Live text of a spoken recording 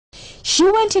She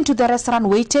went into the restaurant,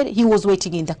 waited. He was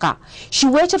waiting in the car. She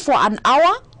waited for an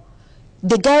hour.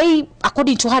 The guy,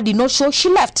 according to her, did not show. She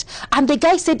left, and the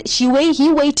guy said he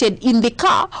waited in the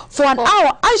car for an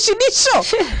hour, and she did show.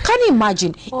 Can you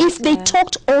imagine if they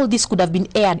talked? All this could have been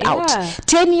aired out.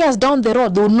 10 years down the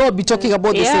road, they will not be talking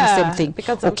about the same thing.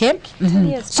 Because okay,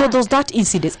 so there's that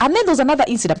incident, and then there's another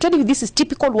incident. I'm telling you, this is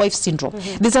typical wife syndrome.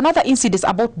 There's another incident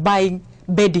about buying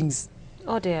beddings.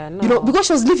 Oh dear, no. You know, because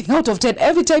she was living out of town.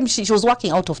 Every time she was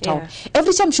working out of town,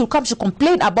 every time she would come, she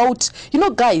complained about, you know,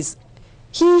 guys.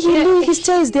 He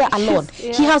stays there alone.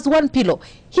 He has one pillow.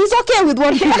 He's okay with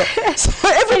one pillow. So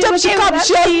every time she comes,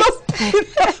 she has no pillow.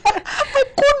 I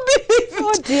couldn't believe it.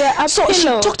 Oh dear, so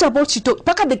pillow. She talked.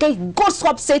 Back at the guy got so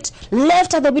upset,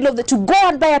 left at the middle of the to go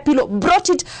and buy a pillow, brought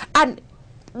it, and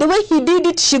the way he did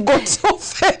it, she got so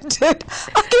offended.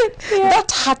 Okay,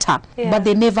 that hurt her, but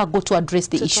they never got to address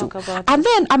the issue. And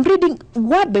then I'm reading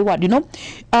word by word, you know.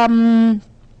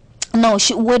 No,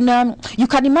 when you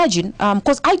can imagine,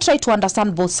 because I try to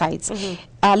understand both sides.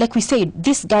 Like we said,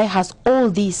 this guy has all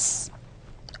these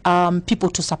people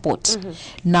to support.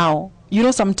 Now, you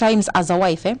know, sometimes as a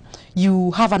wife,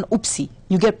 you have an oopsie,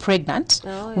 you get pregnant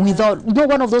without, you know,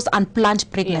 one of those unplanned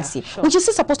pregnancy, which is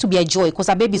still supposed to be a joy because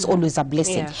a baby is always a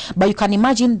blessing. But you can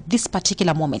imagine this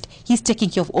particular moment, he's taking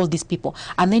care of all these people,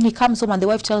 and then he comes home and the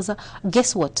wife tells her,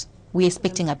 guess what? We're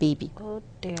expecting a baby. Oh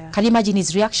dear. Can you imagine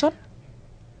his reaction?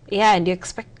 Yeah, and you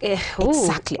expect...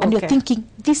 exactly. And you're thinking,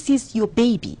 this is your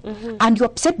baby. And you're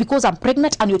upset because I'm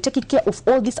pregnant and you're taking care of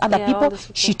all these other people.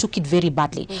 She took it very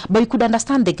badly. But you could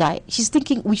understand the guy. She's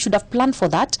thinking, we should have planned for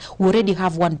that. We already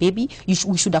have one baby. We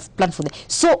should have planned for that.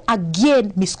 So,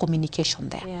 again, miscommunication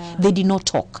there. They did not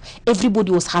talk.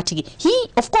 Everybody was hurting it.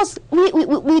 Of course, we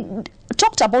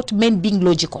talked about men being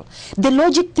logical. The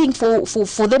logic thing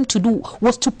for them to do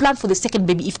was to plan for the second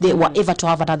baby if they were ever to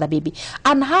have another baby.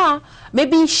 And her,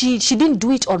 maybe she didn't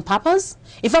do it on purpose.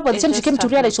 In fact, by the time she came to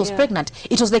realize she was pregnant,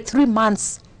 it was like 3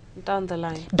 months down the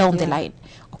line.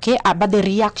 Okay, but the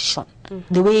reaction,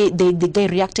 the way the guy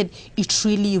reacted, it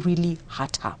really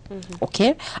hurt her.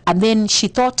 Okay, and then she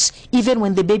thought even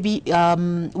when the baby,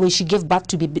 when she gave birth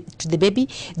to the baby,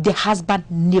 the husband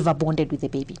never bonded with the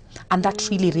baby, and that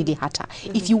really hurt her.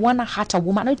 If you wanna hurt a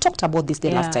woman, I talked about this the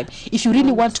last time. If you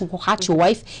really want to hurt your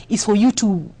wife, it's for you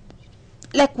to,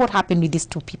 like what happened with these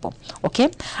two people.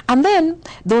 Okay, and then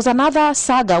there was another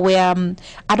saga where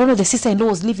I don't know, the sister-in-law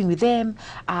was living with them,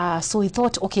 so he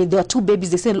thought, okay, there are 2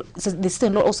 babies. The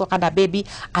sister-in-law also had a baby.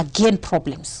 Again,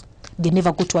 problems. They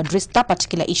never go to address that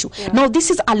particular issue. Now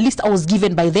this is a list I was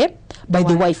given by the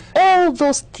wife. All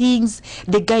those things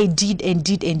the guy did and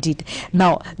did.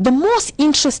 Now the most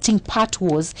interesting part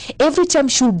was every time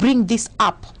she would bring this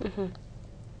up,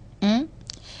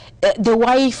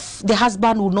 the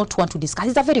husband would not want to discuss.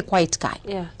 He's a very quiet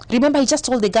guy. Remember, he just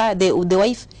told the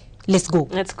wife, let's go.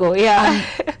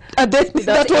 And then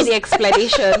without any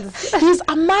explanations. He's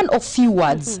a man of few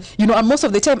words, you know, and most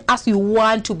of the time as you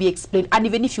want to be explained. And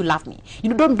even if you love me, you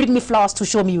know, don't bring me flowers to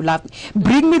show me you love me.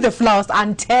 Bring me the flowers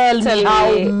and tell me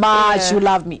how much you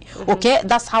love me. Okay,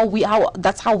 that's how we are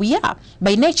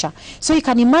by nature. So you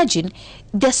can imagine,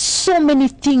 there's so many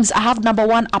things. I have number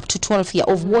 1 up to 12 here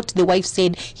of what the wife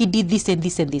said. He did this and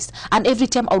this and this, and every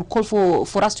time I would call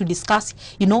for us to discuss,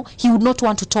 you know, he would not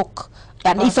want to talk.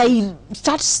 And if I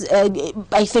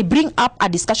bring up a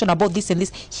discussion about this and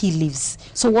this, he leaves.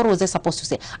 So what was I supposed to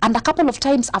say? And a couple of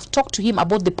times I've talked to him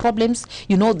about the problems,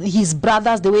 you know, his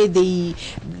brothers, the way they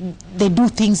do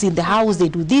things in the house, they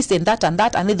do this and that, and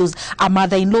then there was a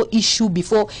mother-in-law issue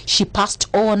before she passed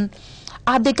on.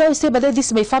 The guy will say, but then this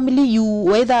is my family.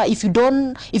 If you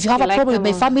have a problem with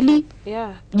my family,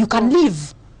 you can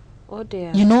leave. Oh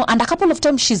dear. You know, and a couple of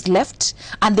times she's left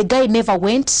and the guy never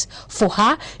went for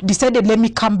her, decided, let me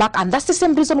come back. And that's the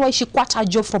same reason why she quit her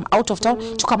job from out of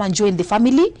town to come and join the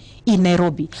family in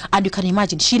Nairobi. And you can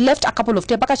imagine, she left a couple of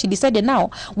times because she decided,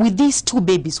 now with these 2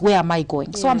 babies, where am I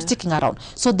going? So I'm sticking around.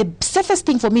 So the safest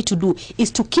thing for me to do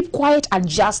is to keep quiet and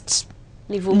just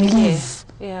leave.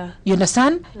 You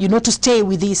understand? You know, to stay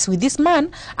with this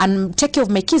man and take care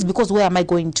of my kids, because where am I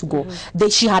going to go?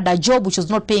 She had a job which was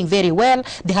not paying very well.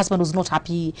 The husband was not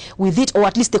happy with it, or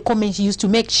at least the comment he used to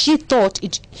make, she thought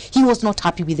he was not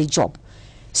happy with the job.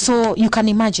 So you can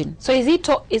imagine. So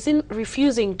is he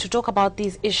refusing to talk about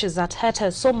these issues that hurt her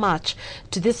so much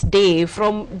to this day,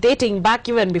 from dating back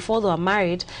even before they were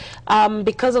married,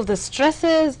 because of the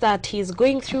stresses that he's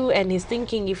going through, and he's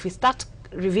thinking, if we start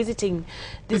revisiting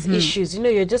these issues, you know,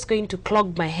 you're just going to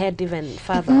clog my head even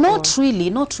further? Not really.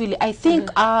 I think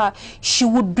she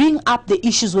would bring up the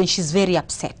issues when she's very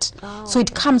upset. So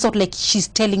it comes out like she's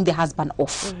telling the husband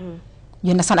off.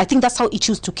 You understand? I think that's how it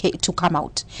used to come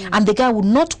out. And the guy would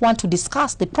not want to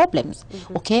discuss the problems,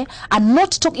 okay? And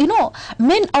not talk, you know,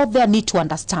 men out there need to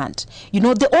understand, you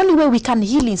know, the only way we can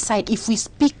heal inside if we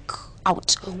speak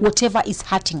out whatever is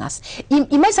hurting us.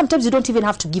 It might sometimes you don't even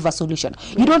have to give a solution.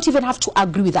 You don't even have to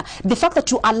agree with her. The fact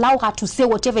that you allow her to say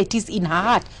whatever it is in her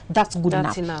heart, that's good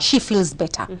enough. She feels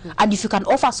better. And if you can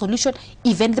offer a solution,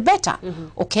 even the better.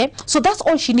 Okay? So that's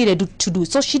all she needed to do.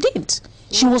 So she didn't.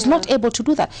 She was not able to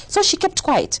do that. So she kept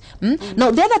quiet. Now,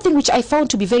 the other thing which I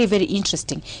found to be very, very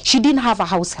interesting, she didn't have a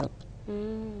house help.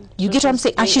 You get what I'm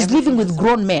saying? And she's living with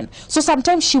grown men. So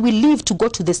sometimes she will leave to go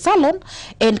to the salon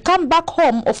and come back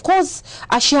home. Of course,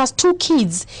 as she has 2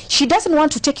 kids, she doesn't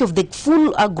want to take care of the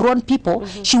full grown people.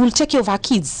 She will take care of her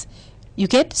kids. You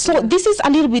get? So this is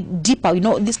a little bit deeper, you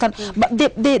know, this can, but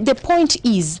the point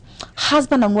is,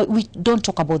 husband and wife, we don't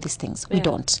talk about these things. We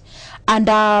don't.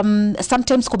 And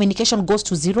sometimes communication goes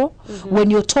to zero.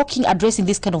 When you're talking, addressing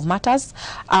these kind of matters.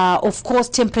 Of course,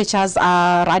 temperatures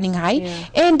are running high.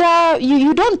 And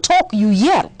you don't talk, you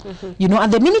yell. You know,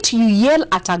 and the minute you yell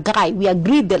at a guy, we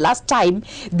agreed the last time,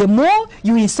 the more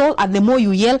you insult and the more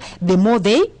you yell, the more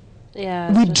they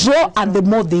withdraw and the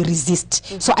more they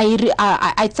resist. So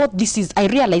I thought I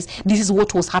realized this is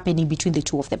what was happening between the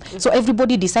two of them. So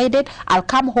everybody decided, I'll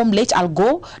come home late, I'll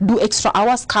go do extra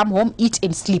hours, come home, eat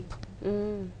and sleep.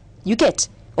 You get?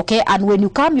 Okay, and when you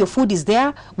come, your food is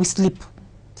there, we sleep.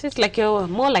 So it's like you're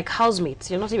more like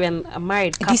housemates. You're not even a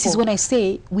married couple. This is when I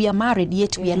say we are married,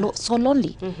 yet we are so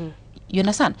lonely. You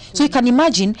understand? So you can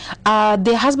imagine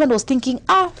the husband was thinking,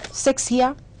 sex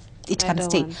here, it can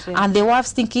stay. And the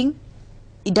wife's thinking,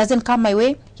 it doesn't come my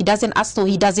way, he doesn't ask, so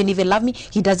he doesn't even love me,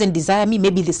 he doesn't desire me,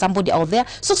 maybe there's somebody out there.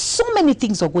 So many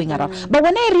things are going around. But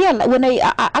when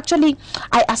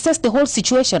I assessed the whole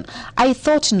situation, I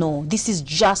thought, no, this is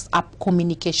just a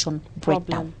communication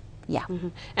breakdown. Yeah.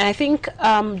 And I think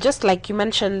just like you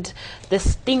mentioned,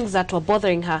 there's things that were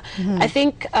bothering her. I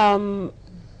think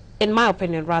in my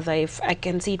opinion, rather, if I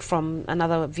can see it from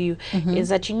another view, is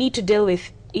that you need to deal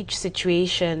with each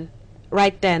situation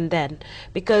right there and then,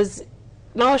 because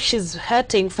now she's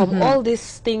hurting from all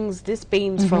these things, these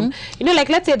pains from, you know, like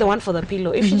let's say the one for the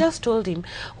pillow. If she just told him,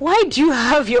 why do you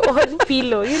have your own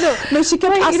pillow? You know, no, she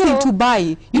kept asking to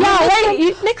buy.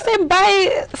 Next time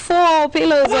buy 4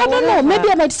 pillows. I don't know. Maybe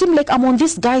I might seem like I'm on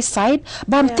this guy's side,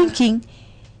 but I'm thinking,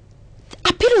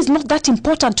 a pillow is not that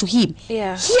important to him. He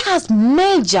has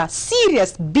major,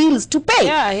 serious bills to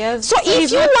pay. So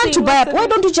if you want to buy it, why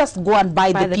don't you just go and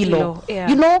buy the pillow?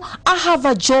 You know, I have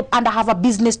a job and I have a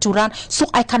business to run, so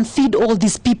I can feed all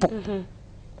these people.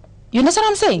 You understand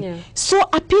what I'm saying? So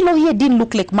a pillow here didn't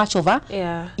look like much of her.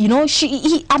 You know,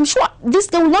 I'm sure this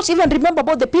guy will not even remember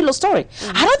about the pillow story.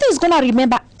 I don't think he's gonna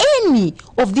remember any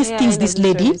of these things. This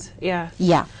lady.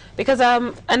 Because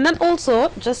and then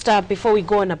also just before we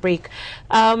go on a break,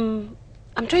 I'm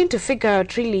trying to figure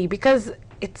out really, because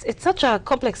it's such a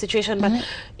complex situation, but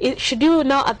should you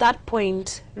now at that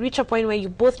point reach a point where you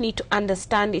both need to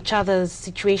understand each other's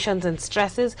situations and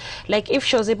stresses? Like if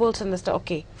she was able to understand,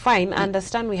 okay, fine, I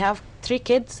understand we have 3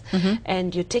 kids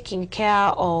and you're taking care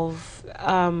of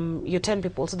your 10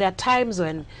 people. So there are times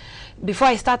when, before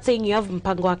I start saying you have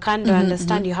mpango wa kando, I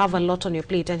understand you have a lot on your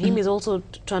plate, and him is also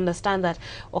to understand that,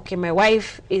 okay, my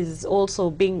wife is also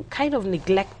being kind of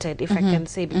neglected, if I can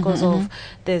say, because of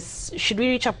this. Should we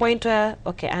reach a point where,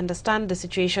 okay, I understand the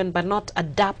situation, but not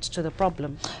adapt to the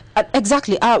problem?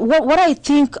 Exactly. What I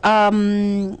think,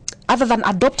 other than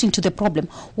adapting to the problem,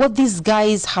 what these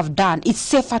guys have done, it's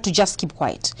safer to just keep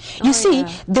quiet. You see,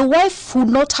 the wife would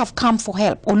not have come for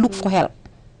help or look for help.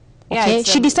 Okay,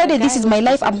 she decided this is my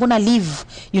life, I'm gonna live,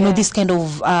 you know, this kind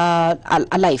of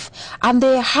a life. And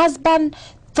the husband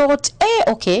thought,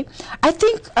 okay. I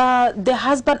think the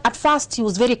husband, at first, he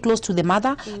was very close to the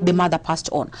mother. The mother passed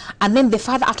on. And then the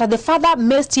father, after the father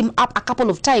messed him up a couple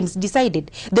of times, decided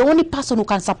the only person who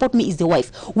can support me is the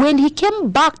wife. When he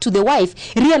came back to the wife,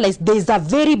 he realized there's a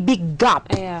very big gap.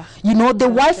 You know, the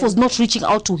wife was not reaching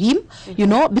out to him, you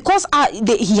know, because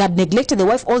he had neglected the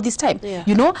wife all this time,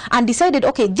 you know, and decided,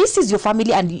 okay, this is your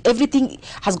family and everything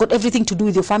has got everything to do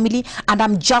with your family, and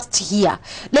I'm just here.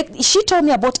 Like, she told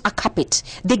me about a carpet.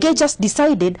 The guy just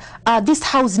decided this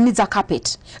house needs a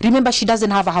carpet. Remember, she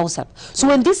doesn't have a house help. So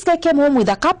when this guy came home with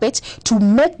a carpet to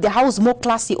make the house more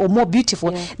classy or more beautiful,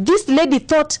 this lady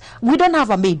thought, we don't have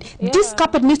a maid. This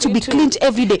carpet needs to be cleaned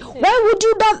every day. Why would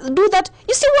you do that?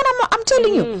 You see what I'm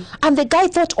telling you? And the guy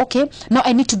thought, okay, now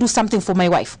I need to do something for my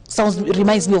wife.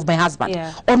 Reminds me of my husband.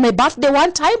 On my birthday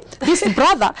one time, this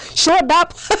brother showed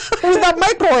up with a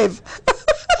microwave.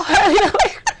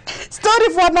 story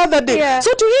for another day. Yeah.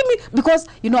 So to him, because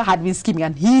I had been scheming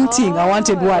and hinting, I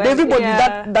wanted one. well, Everybody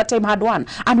yeah. that time had one,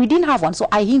 and we didn't have one, so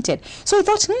I hinted. So I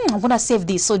thought, I'm gonna save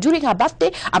this. So during her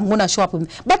birthday, I'm gonna show up with me.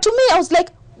 But to me, I was like,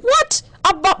 what?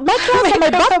 About microwave for my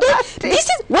birthday? This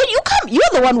is when you come. You're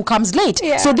the one who comes late.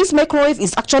 Yeah. So this microwave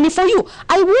is actually for you.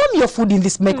 I warm your food in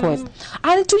this microwave.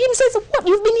 And to him says, what?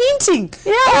 You've been hinting.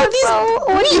 Yeah. All this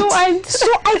what do you want? So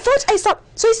I thought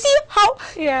so you see how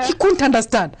he couldn't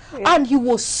understand. Yeah. And he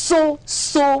was so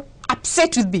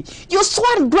upset with me. You're so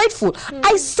ungrateful.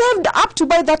 I saved up to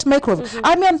buy that microwave.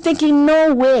 I mean, I'm thinking,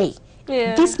 no way.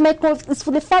 Yeah. This microwave is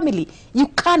for the family. You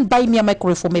can't buy me a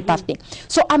microwave for my birthday.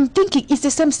 So I'm thinking it's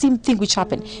the same thing which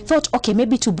happened. Thought, okay,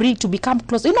 maybe to become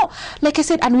close. Like I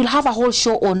said, and we'll have a whole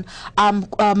show on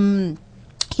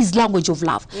his language of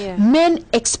love. Yeah. Men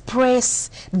express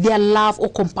their love or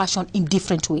compassion in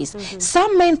different ways.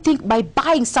 Some men think by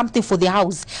buying something for their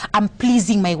house, I'm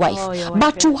pleasing my wife.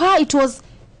 But to her,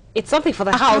 it's something for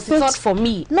the house, it's not for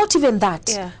me. Not even that.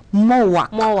 Yeah. More work.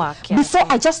 Yeah. Before,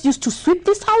 I just used to sweep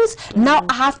this house. Now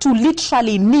I have to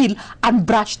literally kneel and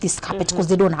brush this carpet because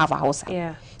they don't have a house.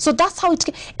 Yeah. So that's how it.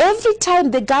 Every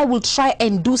time the guy will try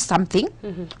and do something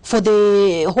for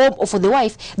the home or for the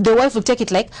wife will take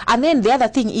it and then the other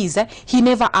thing is he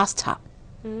never asked her.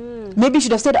 Maybe you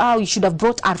should have said, you should have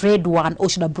brought a red one or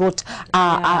should have brought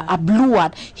a blue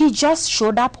one. He just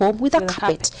showed up home with a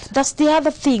carpet. That's the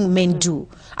other thing men do.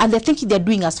 And they're thinking they're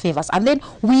doing us favors. And then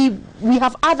we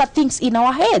have other things in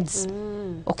our heads.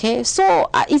 Okay, so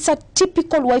it's a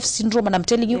typical wife syndrome, and I'm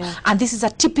telling you, and this is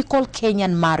a typical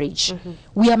Kenyan marriage.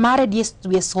 We are married, yes,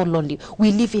 we are so lonely.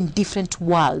 We live in different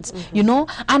worlds,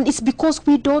 and it's because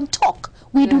we don't talk.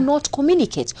 We do not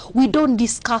communicate. We don't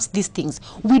discuss these things.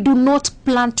 We do not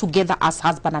plan together as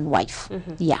husband and wife.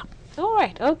 Yeah. All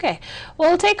right. Okay.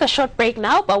 We'll take a short break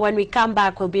now, but when we come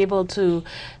back, we'll be able to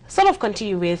sort of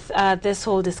continue with this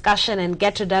whole discussion and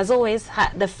get to, as always,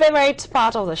 the favorite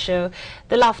part of the show,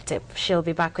 the love tip. She'll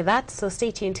be back with that, so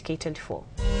stay tuned to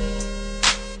K24.